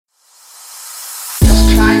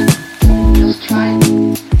Did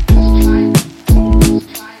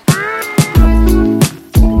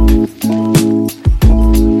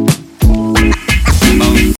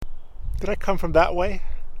I come from that way?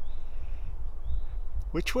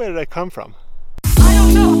 Which way did I come from? I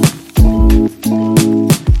don't know.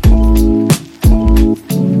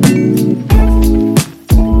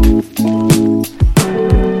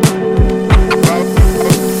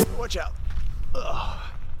 Watch out. Ugh.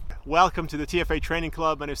 Welcome to the TFA Training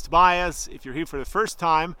Club. My name is Tobias. If you're here for the first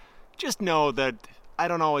time, just know that I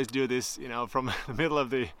don't always do this, from the middle of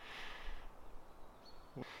the...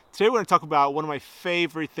 Today we're going to talk about one of my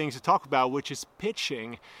favorite things to talk about, which is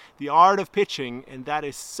pitching, the art of pitching, and that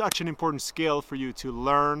is such an important skill for you to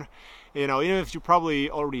learn. Even if you probably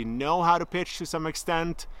already know how to pitch to some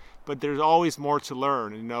extent, but there's always more to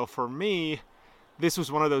learn. For me, this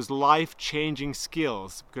was one of those life-changing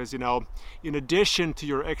skills because, in addition to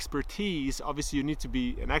your expertise, obviously you need to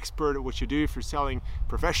be an expert at what you do if you're selling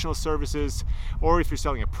professional services, or if you're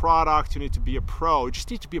selling a product, you need to be a pro. You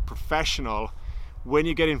just need to be a professional when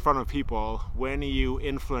you get in front of people, when you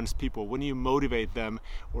influence people, when you motivate them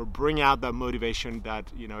or bring out that motivation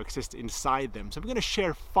that exists inside them. So I'm going to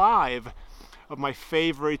share 5 of my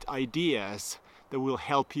favorite ideas that will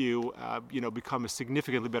help you become a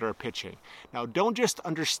significantly better at pitching. Now, don't just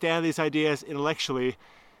understand these ideas intellectually.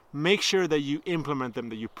 Make sure that you implement them,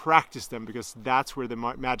 that you practice them, because that's where the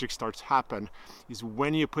magic starts to happen, is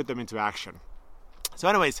when you put them into action. So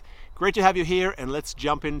anyways, great to have you here, and let's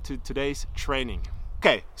jump into today's training.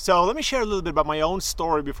 Okay, so let me share a little bit about my own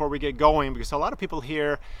story before we get going, because a lot of people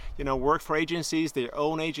here, work for agencies, they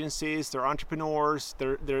own agencies, they're entrepreneurs,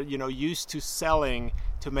 they're used to selling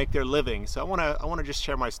to make their living. So I want to just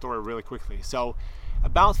share my story really quickly. So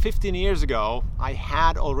about 15 years ago, I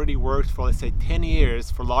had already worked for, let's say, 10 years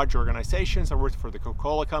for large organizations. I worked for the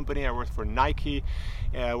Coca-Cola company, I worked for Nike,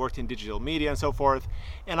 I worked in digital media and so forth.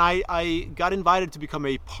 And I got invited to become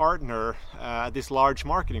a partner at this large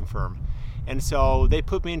marketing firm. And so they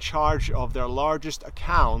put me in charge of their largest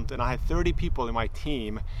account, and I had 30 people in my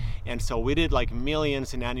team. And so we did like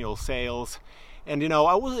millions in annual sales. And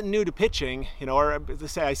I wasn't new to pitching, or to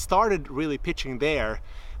say I started really pitching there.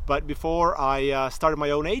 But before I started my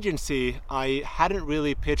own agency, I hadn't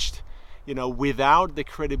really pitched, without the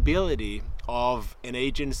credibility of an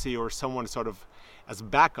agency or someone sort of as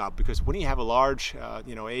backup. Because when you have a large,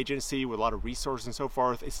 agency with a lot of resources and so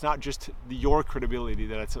forth, it's not just your credibility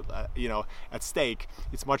that's, at stake.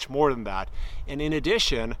 It's much more than that. And in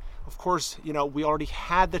addition, of course, we already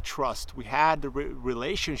had the trust, we had the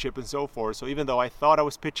relationship and so forth. So even though I thought I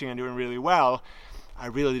was pitching and doing really well, I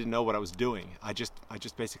really didn't know what I was doing. I just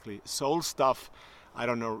basically sold stuff. I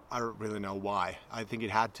don't really know why. I think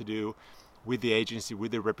it had to do with the agency,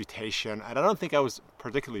 with the reputation. And I don't think I was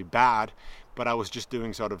particularly bad, but I was just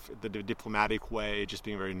doing sort of the diplomatic way, just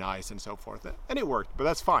being very nice and so forth. And it worked, but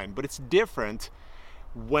that's fine. But it's different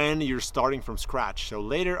when you're starting from scratch. So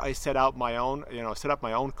later I set up my own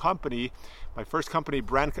company. My first company, a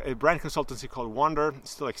brand consultancy called Wonder, it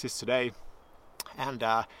still exists today. And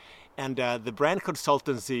the brand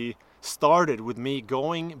consultancy started with me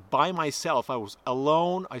going by myself. I was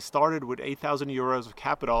alone. I started with 8,000 euros of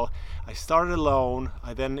capital. I started alone.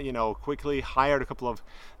 I then, quickly hired a couple of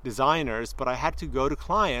designers, but I had to go to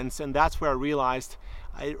clients, and that's where I realized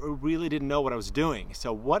I really didn't know what I was doing.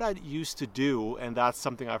 So what I used to do, and that's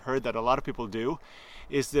something I've heard that a lot of people do,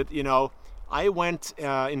 is that, I went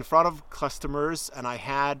in front of customers and I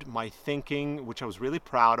had my thinking, which I was really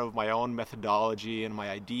proud of, my own methodology and my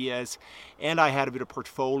ideas. And I had a bit of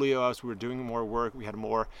portfolio as we were doing more work. We had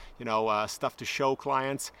more, stuff to show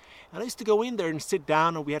clients. And I used to go in there and sit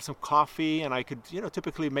down, and we had some coffee, and I could,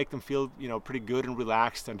 typically make them feel, pretty good and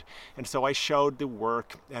relaxed. And so I showed the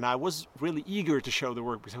work, and I was really eager to show the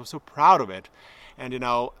work because I was so proud of it. And, it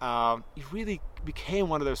really became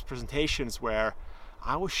one of those presentations where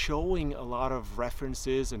I was showing a lot of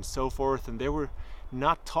references and so forth, and they were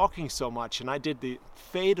not talking so much. And I did the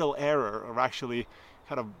fatal error of actually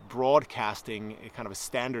kind of broadcasting a kind of a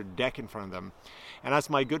standard deck in front of them. And as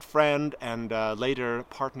my good friend and later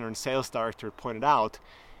partner and sales director pointed out,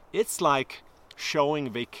 it's like showing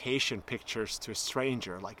vacation pictures to a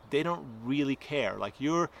stranger. Like, they don't really care. Like,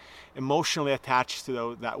 you're emotionally attached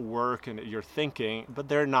to that work and your thinking, but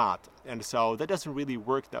they're not. And so that doesn't really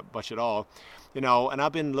work that much at all. And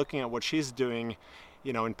I've been looking at what she's doing,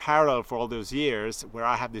 in parallel for all those years, where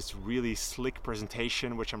I have this really slick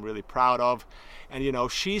presentation, which I'm really proud of. And,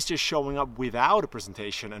 she's just showing up without a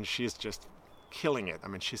presentation, and she's just killing it. I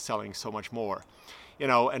mean, she's selling so much more.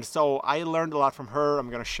 And so I learned a lot from her. I'm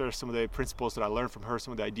going to share some of the principles that I learned from her,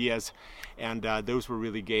 some of the ideas, and those were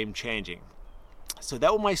really game changing. So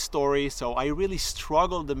that was my story. So I really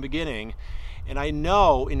struggled in the beginning. And I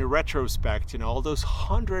know in retrospect, all those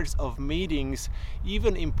hundreds of meetings,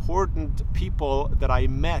 even important people that I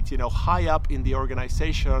met, high up in the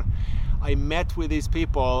organization, I met with these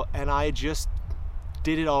people and I just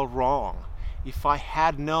did it all wrong. If I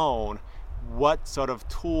had known what sort of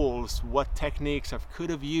tools, what techniques I could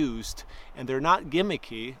have used, and they're not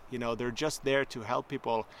gimmicky, they're just there to help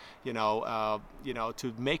people,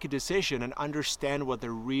 to make a decision and understand what the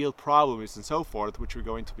real problem is and so forth, which we're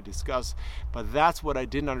going to discuss. But that's what I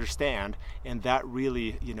didn't understand, and that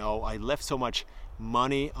really, I left so much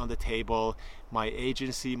money on the table. My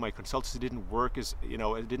agency, my consultancy didn't work it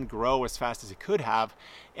didn't grow as fast as it could have.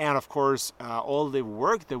 And of course, all the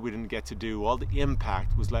work that we didn't get to do, all the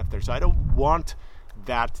impact was left there. So I don't want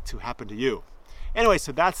that to happen to you. Anyway,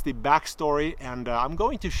 so that's the backstory. And I'm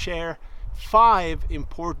going to share 5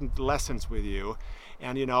 important lessons with you.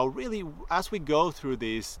 And, really, as we go through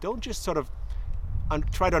these, don't just sort of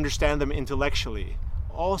try to understand them intellectually.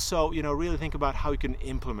 Also, really think about how you can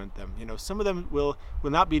implement them. Some of them will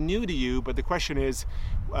not be new to you, but the question is,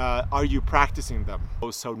 are you practicing them?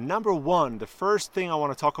 So number 1, the first thing I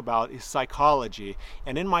want to talk about is psychology.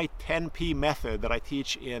 And in my 10P method that I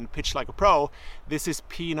teach in Pitch Like a Pro, this is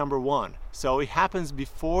P number 1. So it happens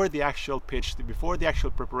before the actual pitch, before the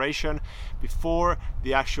actual preparation, before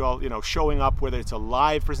the actual, showing up, whether it's a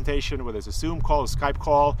live presentation, whether it's a Zoom call, a Skype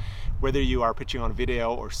call, whether you are pitching on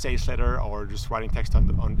video or sales letter or just writing text on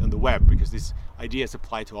the web, because these ideas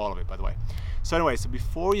apply to all of it, by the way. So anyway, so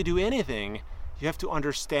before you do anything, you have to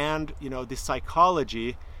understand, the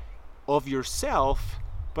psychology of yourself,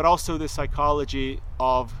 but also the psychology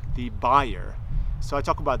of the buyer. So I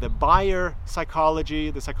talk about the buyer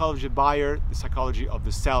psychology, the psychology of the buyer, the psychology of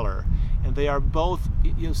the seller. And they are both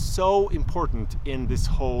so important in this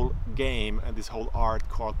whole game and this whole art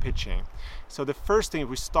called pitching. So the first thing,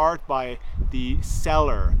 we start by the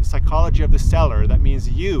seller, the psychology of the seller. That means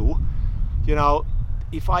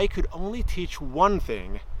if I could only teach one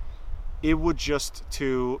thing, it would just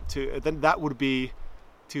then that would be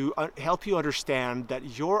to help you understand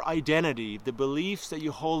that your identity, the beliefs that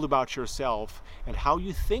you hold about yourself and how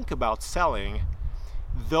you think about selling,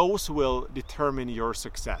 those will determine your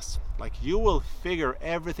success. Like, you will figure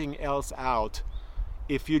everything else out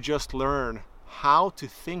if you just learn how to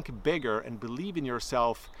think bigger and believe in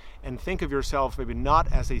yourself and think of yourself maybe not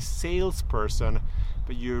as a salesperson,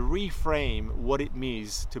 but you reframe what it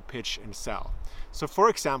means to pitch and sell. So for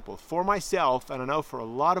example, for myself, and I know for a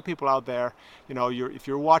lot of people out there, if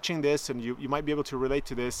you're watching this and you might be able to relate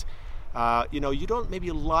to this, you don't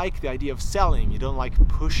maybe like the idea of selling. You don't like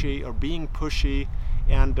pushy or being pushy.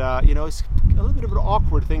 And, it's a little bit of an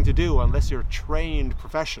awkward thing to do unless you're a trained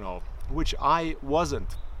professional, which I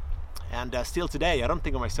wasn't. And still today, I don't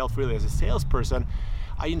think of myself really as a salesperson.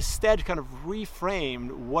 I instead kind of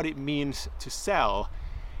reframed what it means to sell.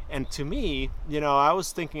 And to me, I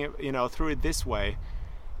was thinking, through it this way.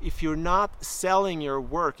 If you're not selling your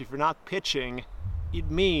work, if you're not pitching,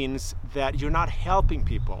 it means that you're not helping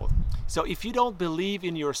people. So if you don't believe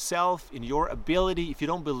in yourself, in your ability, if you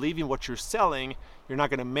don't believe in what you're selling, you're not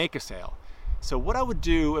going to make a sale. So what I would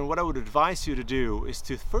do and what I would advise you to do is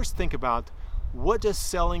to first think about, what does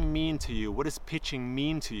selling mean to you? What does pitching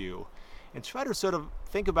mean to you? And try to sort of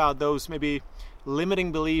think about those maybe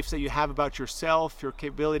limiting beliefs that you have about yourself, your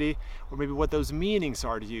capability, or maybe what those meanings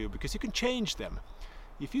are to you, because you can change them.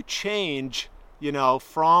 If you change,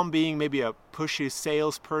 from being maybe a pushy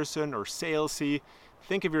salesperson or salesy,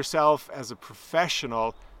 think of yourself as a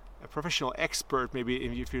professional expert, maybe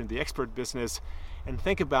if you're in the expert business, and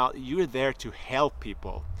think about you're there to help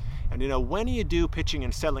people. And when you do pitching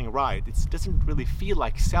and selling right, it doesn't really feel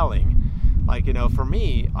like selling. Like, for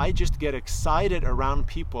me, I just get excited around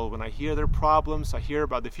people when I hear their problems, I hear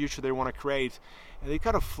about the future they want to create, and it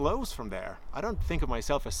kind of flows from there. I don't think of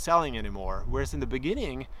myself as selling anymore, whereas in the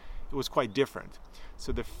beginning, it was quite different.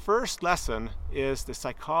 So the first lesson is the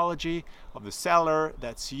psychology of the seller.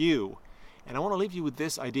 That's you. And I want to leave you with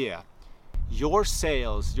this idea. Your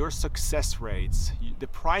sales, your success rates, the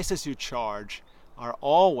prices you charge are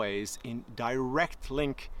always in direct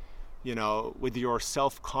link, with your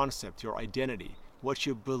self-concept, your identity, what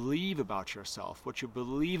you believe about yourself, what you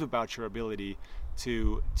believe about your ability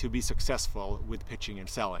to be successful with pitching and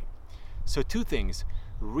selling. So 2 things,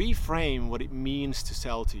 reframe what it means to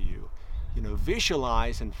sell to you.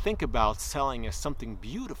 Visualize and think about selling as something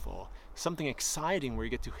beautiful, something exciting where you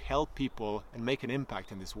get to help people and make an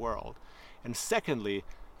impact in this world. And secondly,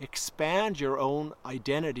 expand your own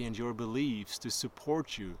identity and your beliefs to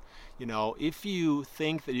support you. If you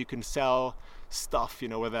think that you can sell stuff,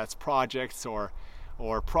 whether that's projects or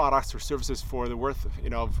or products or services for the worth of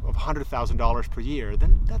 $100,000 per year,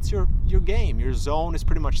 then that's your game. Your zone is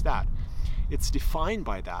pretty much that. It's defined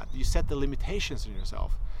by that. You set the limitations in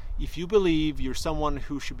yourself. If you believe you're someone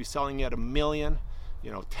who should be selling at 1 million,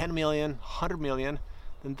 10 million, 100 million,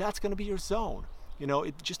 then that's going to be your zone.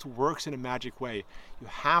 It just works in a magic way. You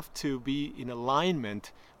have to be in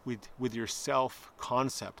alignment with your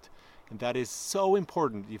self-concept. And that is so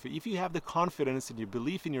important. If you have the confidence and you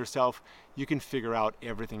believe in yourself, you can figure out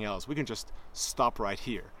everything else. We can just stop right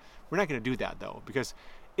here. We're not going to do that though, because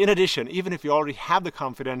in addition, even if you already have the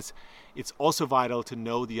confidence, it's also vital to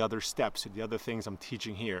know the other steps and the other things I'm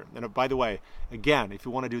teaching here. And by the way, again, if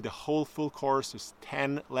you want to do the whole full course, there's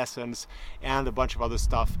 10 lessons and a bunch of other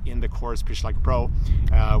stuff in the course, Pitch Like a Pro.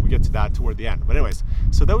 We get to that toward the end. But anyways,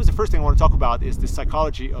 so that was the first thing I want to talk about, is the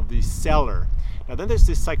psychology of the seller. Now then there's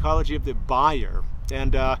this psychology of the buyer.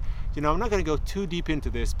 And I'm not going to go too deep into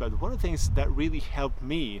this, but one of the things that really helped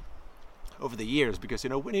me over the years, because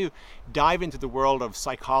when you dive into the world of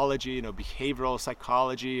psychology, behavioral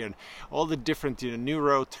psychology and all the different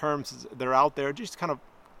neuro terms that are out there, it just kind of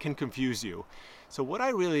can confuse you. So what I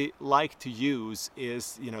really like to use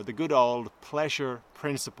is the good old pleasure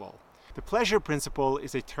principle. The pleasure principle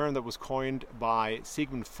is a term that was coined by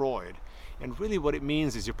Sigmund Freud, and really what it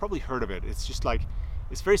means is, you've probably heard of it. It's just like,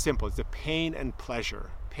 it's very simple. It's the pain and pleasure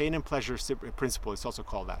principle is also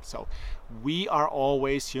called that. So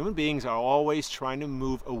human beings are always trying to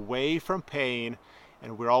move away from pain,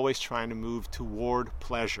 and we're always trying to move toward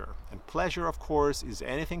pleasure. And pleasure, of course, is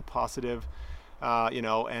anything positive,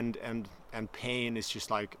 and pain is just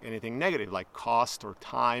like anything negative, like cost or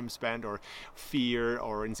time spent or fear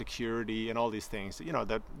or insecurity and all these things,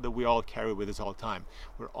 that we all carry with us all the time.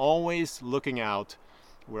 We're always looking out.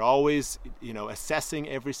 We're always, assessing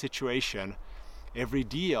every situation, every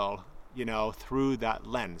deal, through that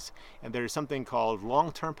lens. And there's something called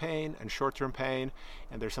long-term pain and short-term pain,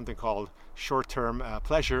 and there's something called short-term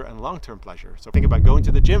pleasure and long-term pleasure. So think about going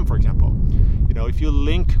to the gym, for example. If you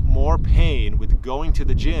link more pain with going to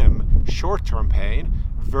the gym, short-term pain,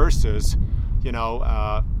 versus,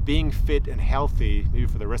 being fit and healthy, maybe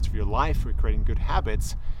for the rest of your life, or creating good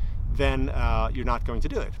habits, then you're not going to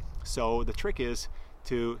do it. So the trick is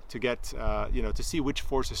to get to see which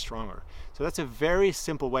force is stronger. So that's a very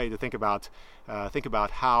simple way to think about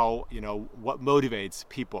how what motivates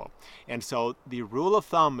people. And so the rule of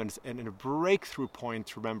thumb and a breakthrough point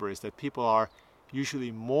to remember is that people are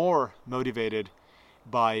usually more motivated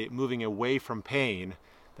by moving away from pain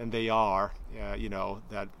than they are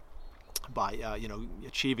by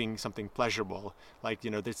achieving something pleasurable. Like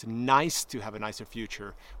it's nice to have a nicer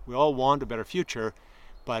future. We all want a better future.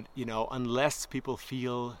 But, unless people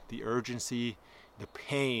feel the urgency, the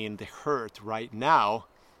pain, the hurt right now,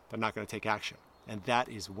 they're not going to take action. And that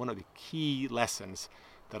is one of the key lessons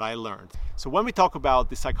that I learned. So when we talk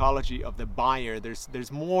about the psychology of the buyer,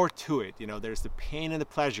 there's more to it. There's the pain and the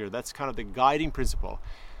pleasure. That's kind of the guiding principle.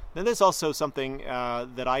 Then there's also something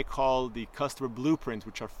that I call the customer blueprint,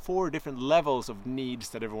 which are 4 different levels of needs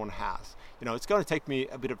that everyone has. It's going to take me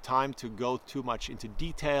a bit of time to go too much into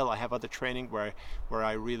detail. I have other training where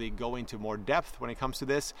I really go into more depth when it comes to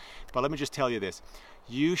this. But let me just tell you this.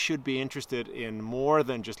 You should be interested in more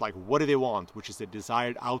than just like, what do they want, which is the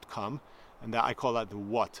desired outcome. And that I call that the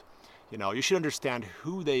what. You should understand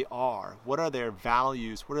who they are. What are their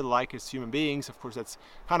values? What are they like as human beings? Of course, that's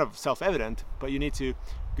kind of self-evident, but you need to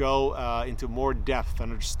go into more depth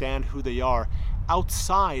and understand who they are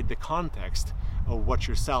outside the context of what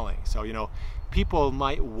you're selling. So, people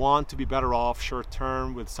might want to be better off short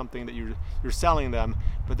term with something that you're selling them,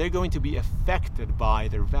 but they're going to be affected by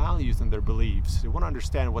their values and their beliefs. So you want to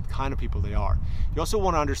understand what kind of people they are. You also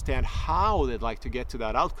want to understand how they'd like to get to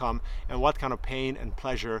that outcome and what kind of pain and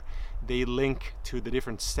pleasure they link to the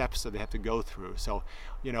different steps that they have to go through. So,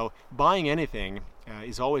 buying anything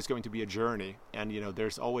is always going to be a journey, and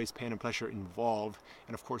there's always pain and pleasure involved.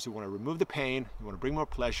 And of course, you want to remove the pain, you want to bring more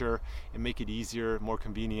pleasure and make it easier, more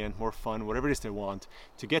convenient, more fun, whatever it is they want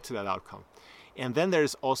to get to that outcome. And then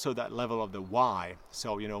there's also that level of the why.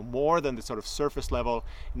 So, more than the sort of surface level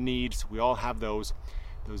needs, we all have those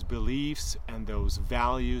beliefs and those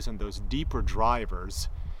values and those deeper drivers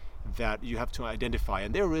that you have to identify,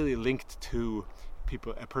 and they're really linked to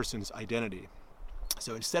a person's identity.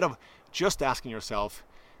 So instead of just asking yourself,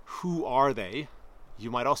 who are they?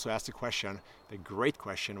 You might also ask the great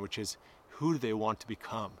question, which is, who do they want to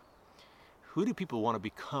become? Who do people want to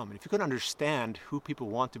become? And if you can understand who people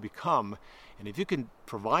want to become, and if you can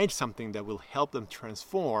provide something that will help them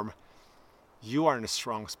transform, you are in a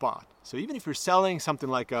strong spot. So even if you're selling something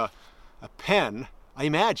like a pen, I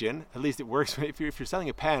imagine, at least it works if you're selling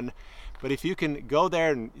a pen, But if you can go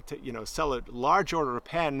there and sell a large order of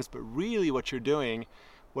pens, but really what you're doing,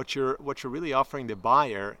 what you're really offering the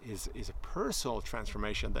buyer is a personal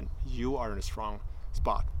transformation, then you are in a strong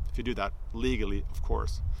spot. If you do that legally, of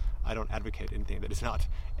course. I don't advocate anything that is not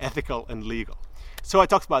ethical and legal. So I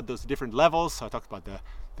talked about those different levels. So I talked about the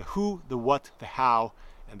who, the what, the how,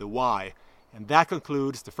 and the why. And that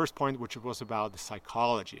concludes the first point, which was about the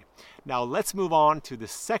psychology. Now let's move on to the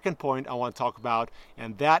second point I want to talk about,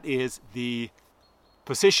 and that is the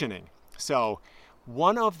positioning. So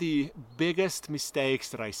one of the biggest mistakes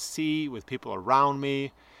that I see with people around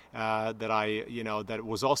me, that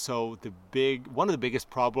was also one of the biggest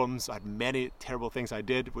problems. I had many terrible things I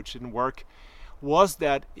did which didn't work, was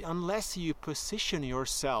that unless you position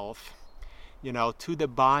yourself, to the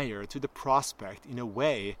buyer, to the prospect in a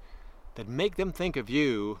way that make them think of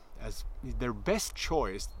you as their best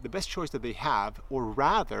choice, the best choice that they have, or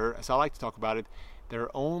rather, as I like to talk about it, their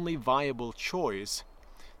only viable choice,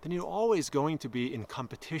 then you're always going to be in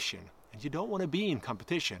competition. And you don't want to be in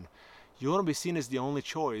competition. You want to be seen as the only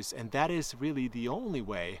choice, and that is really the only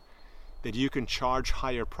way that you can charge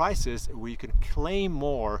higher prices, where you can claim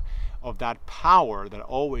more of that power that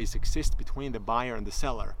always exists between the buyer and the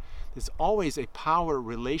seller. There's always a power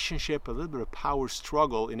relationship, a little bit of power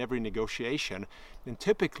struggle in every negotiation. And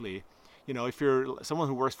typically, if you're someone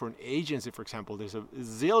who works for an agency, for example, there's a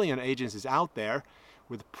zillion agencies out there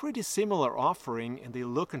with a pretty similar offering, and they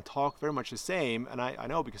look and talk very much the same. And I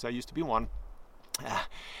know, because I used to be one.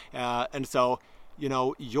 And so,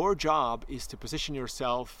 your job is to position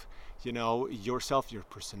yourself, your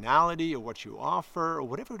personality, or what you offer, or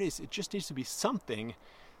whatever it is. It just needs to be something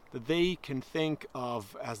that they can think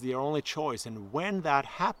of as their only choice. And when that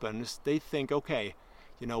happens, they think, okay,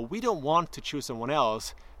 we don't want to choose someone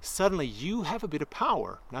else. Suddenly you have a bit of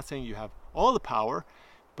power. I'm not saying you have all the power,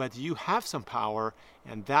 but you have some power,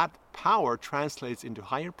 and that power translates into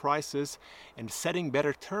higher prices and setting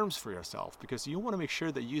better terms for yourself, because you want to make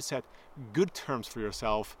sure that you set good terms for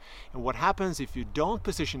yourself. And what happens if you don't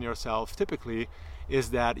position yourself, typically,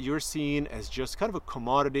 is that you're seen as just kind of a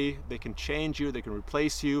commodity. They can change you, they can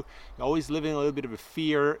replace you. You're always living a little bit of a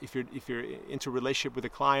fear. If you're into a relationship with a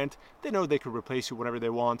client, they know they can replace you whenever they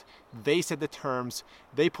want. They set the terms,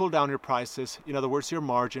 they pull down your prices. In other words, your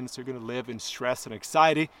margins. You're going to live in stress and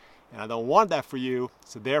anxiety, and I don't want that for you.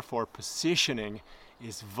 So therefore, positioning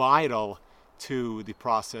is vital to the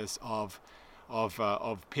process of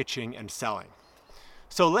pitching and selling.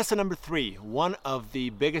 So lesson number 3, one of the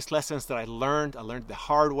biggest lessons that I learned the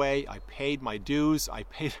hard way. I paid my dues. I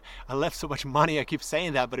left so much money. I keep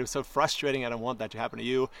saying that, but it was so frustrating. I don't want that to happen to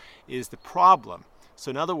you, is the problem.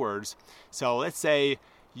 So in other words, so let's say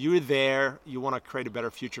you're there, you want to create a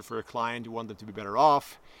better future for a client, you want them to be better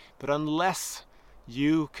off, but unless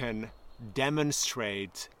you can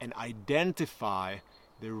demonstrate and identify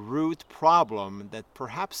the root problem that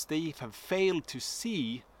perhaps they have failed to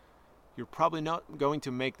see, you're probably not going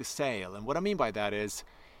to make the sale. And what I mean by that is,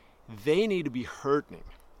 they need to be hurting.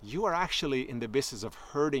 You are actually in the business of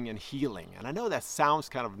hurting and healing. And I know that sounds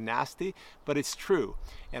kind of nasty, but it's true.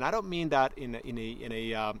 And I don't mean that in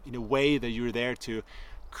a way that you're there to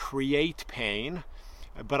create pain,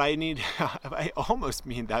 but I almost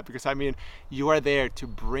mean that, because I mean you are there to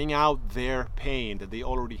bring out their pain that they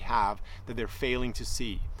already have, that they're failing to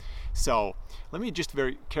see. So let me just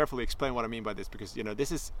very carefully explain what I mean by this, because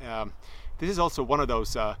this is also one of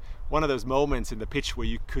those moments in the pitch where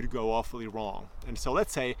you could go awfully wrong. And so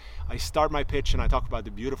let's say I start my pitch and I talk about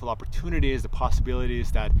the beautiful opportunities, the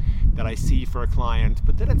possibilities that I see for a client,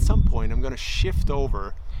 but then at some point I'm going to shift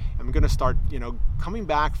over. I'm going to start, coming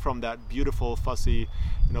back from that beautiful, fuzzy,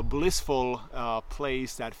 blissful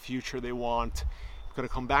place, that future they want. I'm going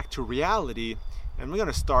to come back to reality. And we're going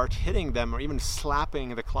to start hitting them, or even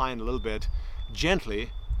slapping the client a little bit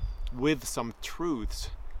gently with some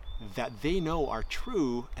truths that they know are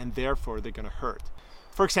true, and therefore they're going to hurt.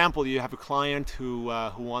 For example, you have a client who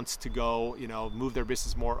wants to go, move their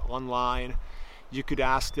business more online. You could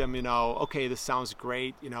ask them, okay, this sounds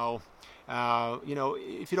great, if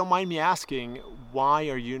you don't mind me asking, why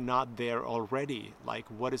are you not there already? Like,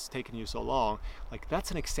 what is taking you so long? Like,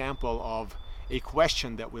 that's an example of a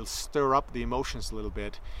question that will stir up the emotions a little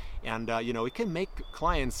bit, and it can make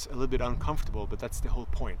clients a little bit uncomfortable, but that's the whole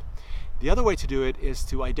point. The other way to do it is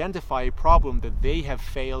to identify a problem that they have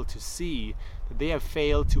failed to see, that they have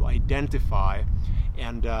failed to identify,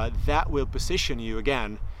 and that will position you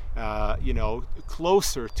again,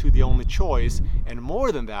 closer to the only choice. And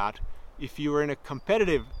more than that, if you're in a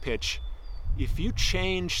competitive pitch, if you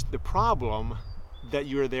change the problem that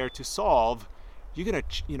you're there to solve, you're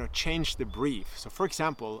gonna change the brief. So for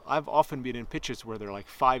example, I've often been in pitches where there are like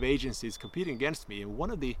 5 agencies competing against me, and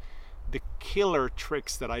one of the killer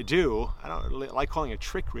tricks that I do, I don't like calling it a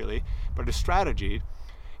trick really, but a strategy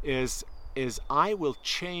is I will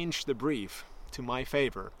change the brief to my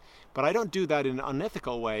favor. But I don't do that in an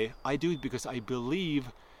unethical way. I do it because I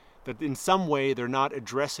believe that in some way they're not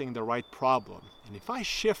addressing the right problem. And if I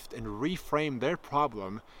shift and reframe their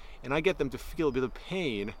problem, and I get them to feel a bit of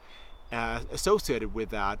pain associated with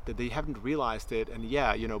that they haven't realized it, and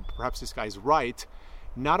perhaps this guy's right,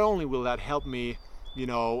 not only will that help me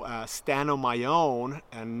stand on my own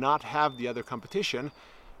and not have the other competition,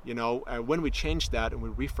 when we change that and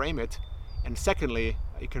we reframe it, and secondly,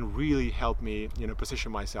 it can really help me,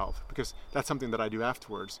 position myself, because that's something that I do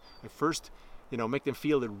afterwards. I first, make them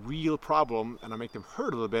feel the real problem, and I make them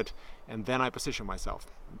hurt a little bit, and then I position myself.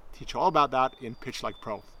 Teach all about that in Pitch Like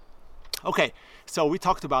Pro. Okay, so we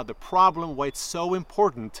talked about the problem, why it's so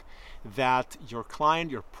important that your client,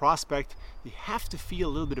 your prospect, they have to feel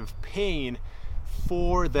a little bit of pain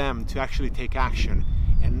for them to actually take action.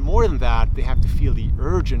 And more than that, they have to feel the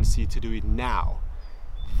urgency to do it now.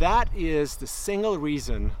 That is the single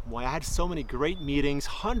reason why I had so many great meetings,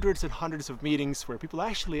 hundreds and hundreds of meetings where people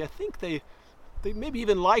actually, I think they maybe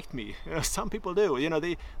even liked me. Some people do.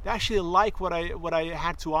 They actually like what I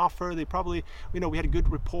had to offer. They probably, we had a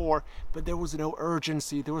good rapport, but there was no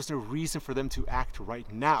urgency. There was no reason for them to act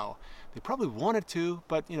right now. They probably wanted to,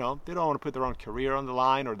 but they don't want to put their own career on the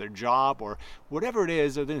line, or their job, or whatever it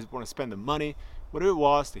is, or they just want to spend the money. Whatever it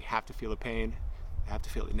was, they have to feel the pain. They have to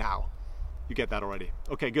feel it now. You get that already.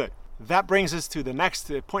 Okay, good. That brings us to the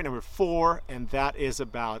next point, number 4, and that is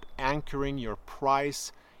about anchoring your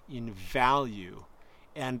price in value.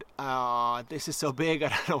 And this is so big, I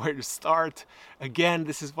don't know where to start. Again,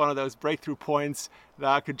 this is one of those breakthrough points that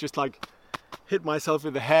I could just hit myself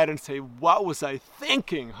in the head and say, what was I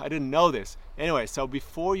thinking? I didn't know this. Anyway, so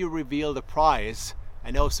before you reveal the price,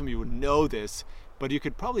 I know some of you would know this, but you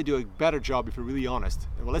could probably do a better job if you're really honest.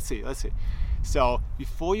 Well, let's see. So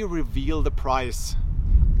before you reveal the price,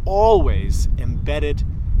 always embed it,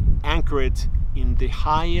 anchor it in the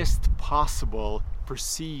highest possible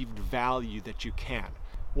perceived value that you can.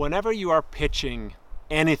 Whenever you are pitching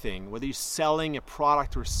anything, whether you're selling a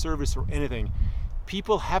product or service or anything,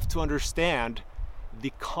 people have to understand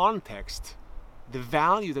the context, the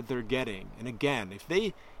value that they're getting. And again, if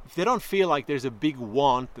they don't feel like there's a big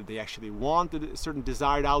want, that they actually want a certain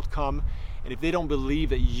desired outcome, and if they don't believe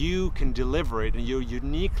that you can deliver it and you're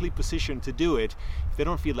uniquely positioned to do it, if they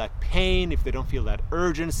don't feel that pain, if they don't feel that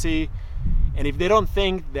urgency, and if they don't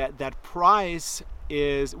think that that price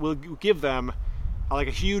will give them a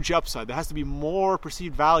huge upside, there has to be more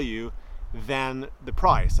perceived value than the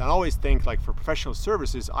price. I always think for professional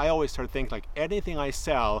services, I always start to think anything I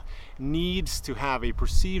sell needs to have a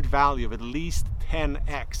perceived value of at least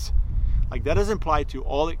 10x. That doesn't apply to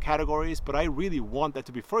all the categories, but I really want that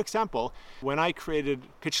to be. For example, when I created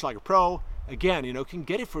Pitch Like a Pro, again, you can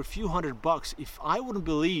get it for a few $100. If I wouldn't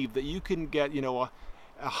believe that you can get, a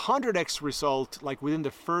 100x result within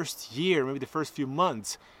the first year, maybe the first few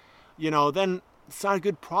months, then it's not a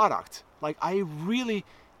good product. I really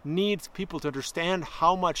need people to understand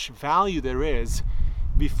how much value there is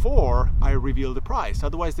before I reveal the price.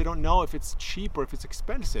 Otherwise, they don't know if it's cheap or if it's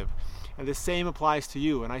expensive. And the same applies to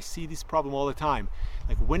you. And I see this problem all the time.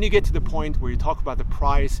 When you get to the point where you talk about the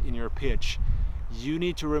price in your pitch, you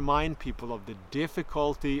need to remind people of the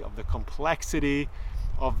difficulty, of the complexity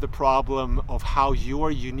of the problem, of how you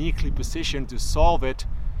are uniquely positioned to solve it.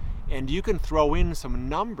 And you can throw in some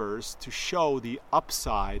numbers to show the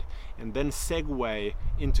upside and then segue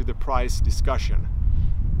into the price discussion.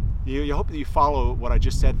 You hope that you follow what I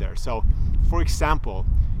just said there. So, for example,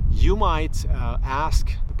 you might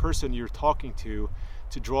ask the person you're talking to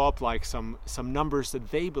draw up some numbers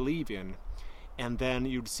that they believe in. And then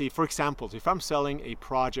you'd see, for example, if I'm selling a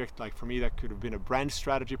project, for me, that could have been a brand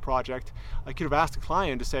strategy project, I could have asked the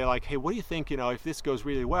client to say hey, what do you think, if this goes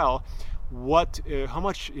really well, how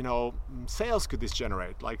much, sales could this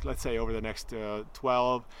generate? Let's say over the next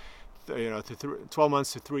 12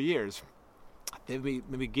 months to 3 years. They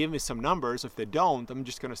maybe give me some numbers. If they don't, I'm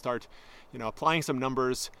just going to start, applying some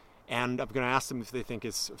numbers, and I'm going to ask them if they think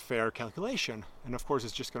it's a fair calculation. And of course,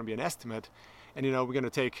 it's just going to be an estimate. And, we're going to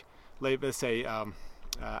take, let's say,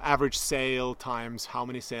 average sale times how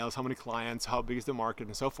many sales, how many clients, how big is the market,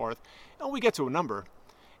 and so forth. And we get to a number.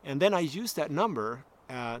 And then I use that number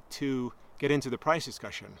to get into the price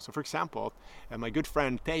discussion. So for example, my good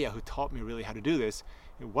friend Teja, who taught me really how to do this,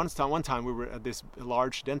 one time we were at this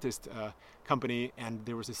large dentist company, and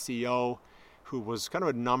there was a CEO who was kind of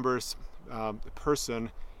a numbers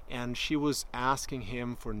person, and she was asking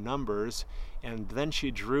him for numbers, and then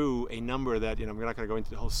she drew a number that, I'm not going to go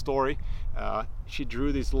into the whole story. She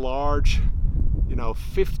drew this large,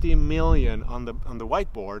 50 million on the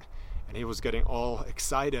whiteboard, and he was getting all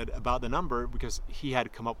excited about the number because he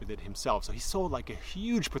had come up with it himself. So he saw like a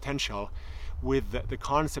huge potential with the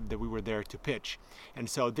concept that we were there to pitch. And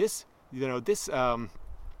so this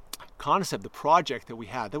concept, the project that we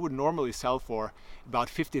had, that would normally sell for about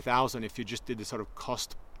 50,000 if you just did the sort of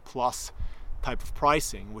cost plus type of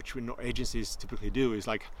pricing, which agencies typically do, is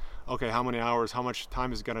like, okay, how many hours, how much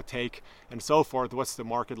time is it going to take, and so forth, what's the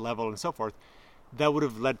market level, and so forth. That would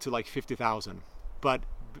have led to like 50,000. But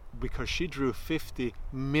because she drew 50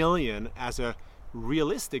 million as a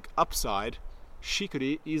realistic upside, she could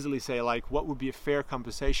easily say, like, what would be a fair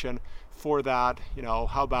compensation for that?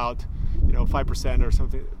 How about 5% or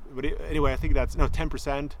something? But anyway, I think that's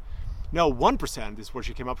 10%. No, 1% is what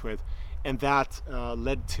she came up with, and that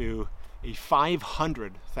led to a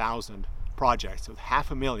 500,000 project. So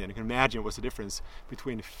 500,000. You can imagine what's the difference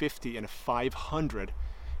between 50 and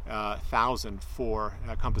 500,000 for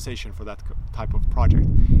compensation for that type of project.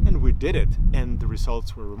 And we did it, and the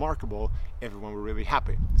results were remarkable. Everyone were really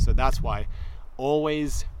happy. So that's why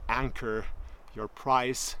always anchor your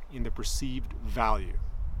price in the perceived value.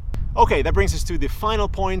 Okay, that brings us to the final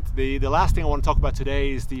point. The last thing I want to talk about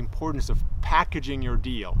today is the importance of packaging your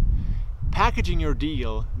deal. Packaging your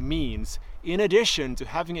deal means, in addition to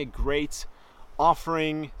having a great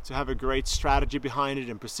offering, to have a great strategy behind it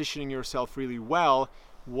and positioning yourself really well,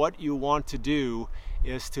 what you want to do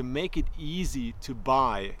is to make it easy to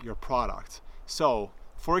buy your product. So,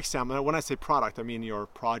 for example, when I say product, I mean your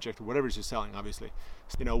project or whatever it is you're selling, obviously.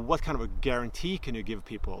 What kind of a guarantee can you give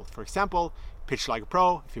people? For example, Pitch Like a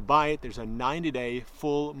Pro, if you buy it, there's a 90-day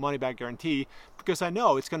full money-back guarantee, because I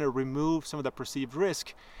know it's going to remove some of the perceived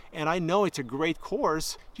risk, and I know it's a great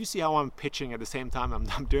course. Do you see how I'm pitching at the same time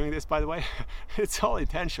I'm doing this, by the way? It's all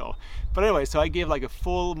intentional. But anyway, so I give like a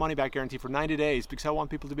full money-back guarantee for 90 days because I want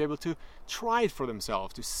people to be able to try it for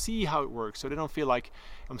themselves, to see how it works, so they don't feel like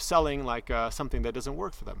I'm selling like something that doesn't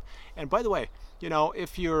work for them. And by the way,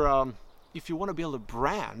 if you want to build a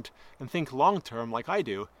brand and think long-term like I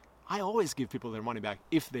do, I always give people their money back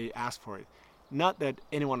if they ask for it. Not that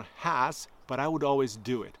anyone has, but I would always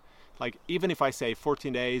do it. Like, even if I say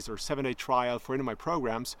 14 days or 7-day trial for any of my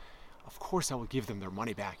programs, of course I will give them their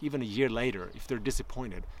money back, even a year later, if they're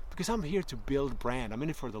disappointed. Because I'm here to build brand. I'm in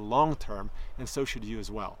it for the long term, and so should you as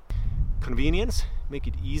well. Convenience, make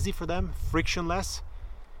it easy for them, frictionless,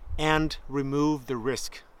 and remove the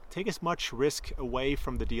risk. Take as much risk away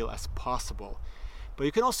from the deal as possible. But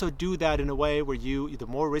you can also do that in a way where the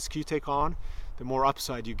more risk you take on, the more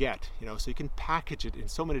upside you get. So you can package it in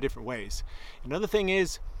so many different ways. Another thing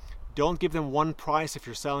is, don't give them one price if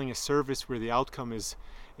you're selling a service where the outcome is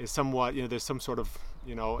somewhat, there's some sort of,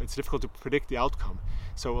 it's difficult to predict the outcome.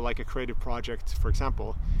 So like a creative project, for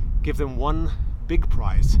example, give them one big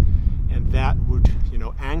price, and that would,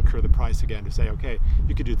 anchor the price again to say, okay,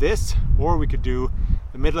 you could do this, or we could do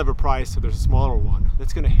the mid-level price, so there's a smaller one.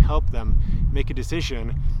 That's going to help them make a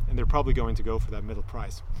decision, and they're probably going to go for that middle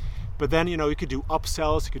price. But then, you could do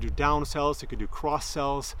upsells, you could do downsells, you could do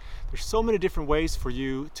cross-sells. There's so many different ways for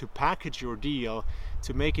you to package your deal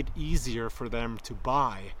to make it easier for them to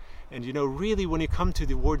buy. And really, when you come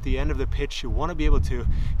toward the end of the pitch, you want to be able to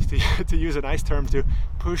use a nice term, to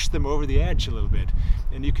push them over the edge a little bit.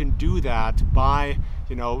 And you can do that by,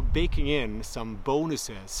 baking in some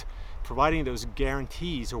bonuses, providing those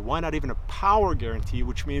guarantees, or why not even a power guarantee,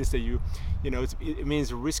 which means that it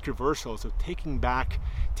means risk reversal. So taking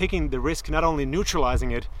the risk, not only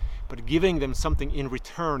neutralizing it, but giving them something in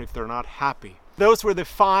return if they're not happy. Those were the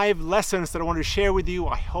 5 lessons that I wanted to share with you.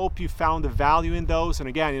 I hope you found the value in those. And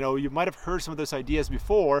again, you might have heard some of those ideas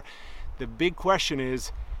before. The big question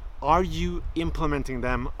is, are you implementing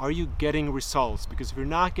them? Are you getting results? Because if you're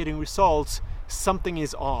not getting results, something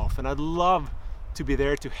is off. And I'd love to be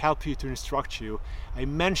there to help you, to instruct you. I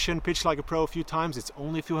mentioned Pitch Like a Pro a few times. It's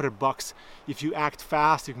only a few $100. If you act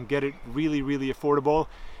fast, you can get it really, really affordable.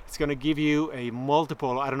 It's going to give you a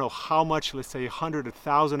multiple, I don't know how much, let's say 100,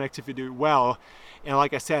 1,000x if you do it well. And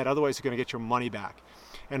like I said, otherwise you're going to get your money back.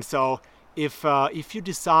 And so if you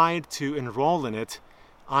decide to enroll in it,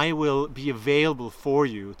 I will be available for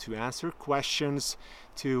you to answer questions.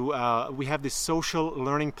 We have this social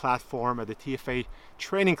learning platform at the TFA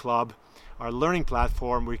Training Club, our learning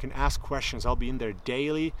platform where you can ask questions. I'll be in there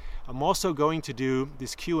daily. I'm also going to do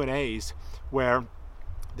these Q&As where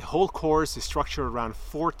the whole course is structured around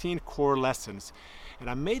 14 core lessons, and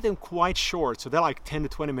I made them quite short, so they're like 10 to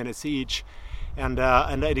 20 minutes each. And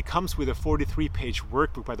it comes with a 43-page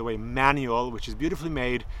workbook, by the way, manual, which is beautifully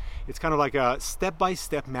made. It's kind of like a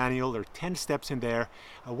step-by-step manual. There are 10 steps in there.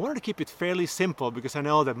 I wanted to keep it fairly simple because I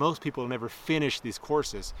know that most people never finish these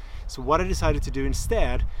courses. So what I decided to do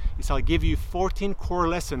instead is I'll give you 14 core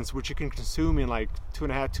lessons which you can consume in like 2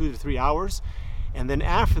 to 3 hours. And then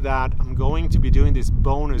after that, I'm going to be doing this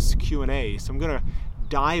bonus Q&A. So I'm going to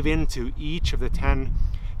dive into each of the 10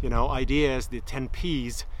 ideas, the 10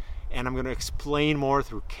 P's, and I'm going to explain more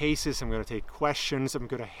through cases. I'm going to take questions. I'm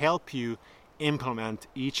going to help you implement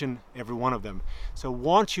each and every one of them. So I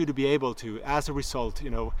want you to be able to, as a result,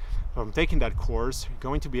 from taking that course, you're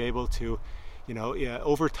going to be able to,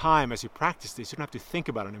 over time, as you practice this, you don't have to think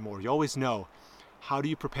about it anymore. You always know, how do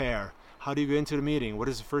you prepare? How do you go into the meeting? What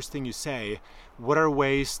is the first thing you say? What are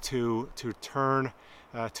ways to turn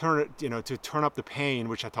up the pain,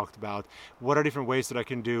 which I talked about? What are different ways that I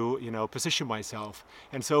can do, position myself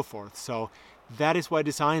and so forth? So that is why I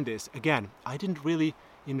designed this. Again, I didn't really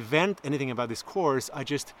invent anything about this course. I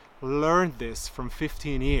just learned this from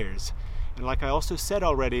 15 years. And like I also said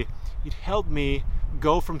already, it helped me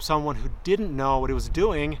go from someone who didn't know what he was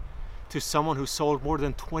doing to someone who sold more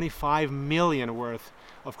than 25 million worth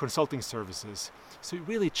of consulting services. So it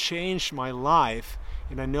really changed my life,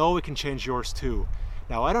 and I know it can change yours too.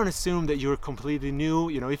 Now, I don't assume that you're completely new.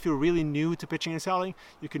 If you're really new to pitching and selling,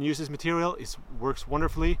 you can use this material. It works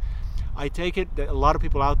wonderfully. I take it that a lot of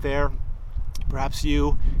people out there, perhaps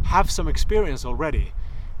you, have some experience already.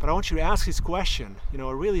 But I want you to ask this question,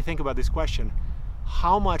 really think about this question.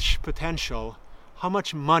 How much potential, how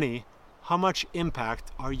much money, how much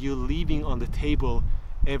impact are you leaving on the table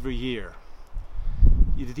every year?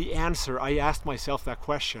 The answer, I asked myself that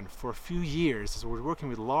question for a few years as we're working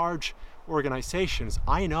with large organizations.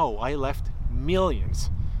 I know I left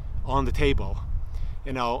millions on the table.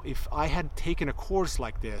 If I had taken a course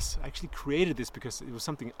like this, I actually created this because it was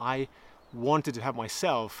something I wanted to have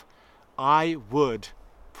myself, I would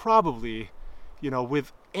probably,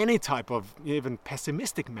 with any type of even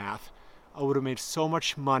pessimistic math, I would have made so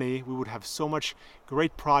much money. We would have so much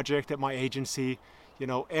great project at my agency.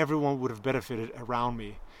 Everyone would have benefited around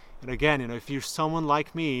me. And again, if you're someone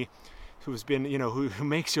like me who's been, who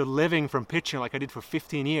makes your living from pitching like I did for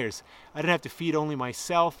 15 years, I didn't have to feed only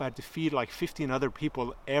myself. I had to feed like 15 other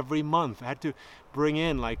people every month. I had to bring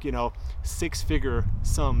in like, 6-figure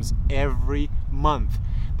sums every month.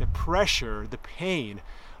 The pressure, the pain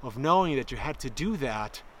of knowing that you had to do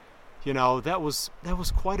that, that was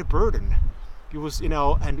quite a burden. It was,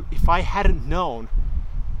 and if I hadn't known,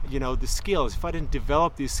 the skills, if I didn't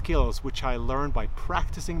develop these skills, which I learned by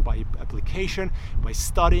practicing, by application, by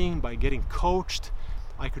studying, by getting coached,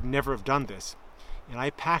 I could never have done this. And I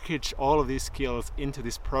packaged all of these skills into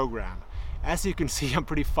this program. As you can see, I'm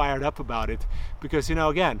pretty fired up about it because,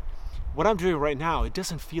 again, what I'm doing right now, it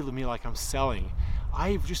doesn't feel to me like I'm selling.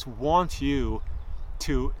 I just want you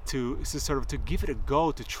to give it a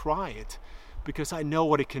go, to try it, because I know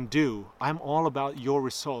what it can do. I'm all about your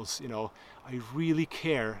results. I really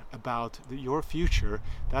care about your future.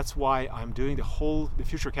 That's why I'm doing the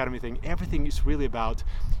Future Academy thing. Everything is really about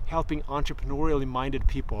helping entrepreneurially minded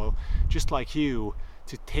people just like you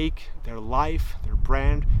to take their life, their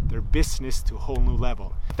brand, their business to a whole new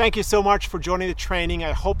level. Thank you so much for joining the training.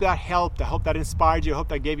 I hope that helped. I hope that inspired you. I hope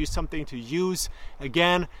that gave you something to use.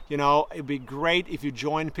 Again, it'd be great if you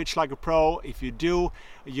join Pitch Like a Pro. If you do,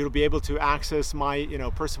 you'll be able to access my,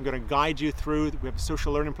 person I'm going to guide you through. We have a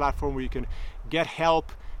social learning platform where you can get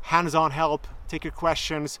help, hands-on help, take your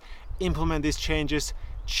questions, implement these changes,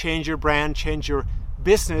 change your brand, change your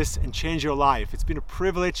business, and change your life. It's been a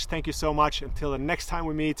privilege. Thank you so much. Until the next time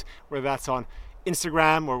we meet, whether that's on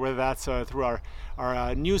Instagram or whether that's through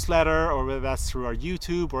our newsletter or whether that's through our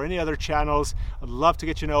YouTube or any other channels, I'd love to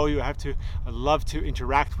get to know you. I'd love to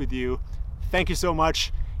interact with you. Thank you so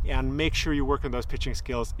much, and make sure you work on those pitching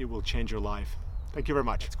skills. It will change your life. Thank you very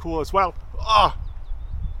much. It's cool as well. I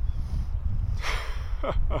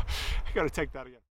gotta take that again.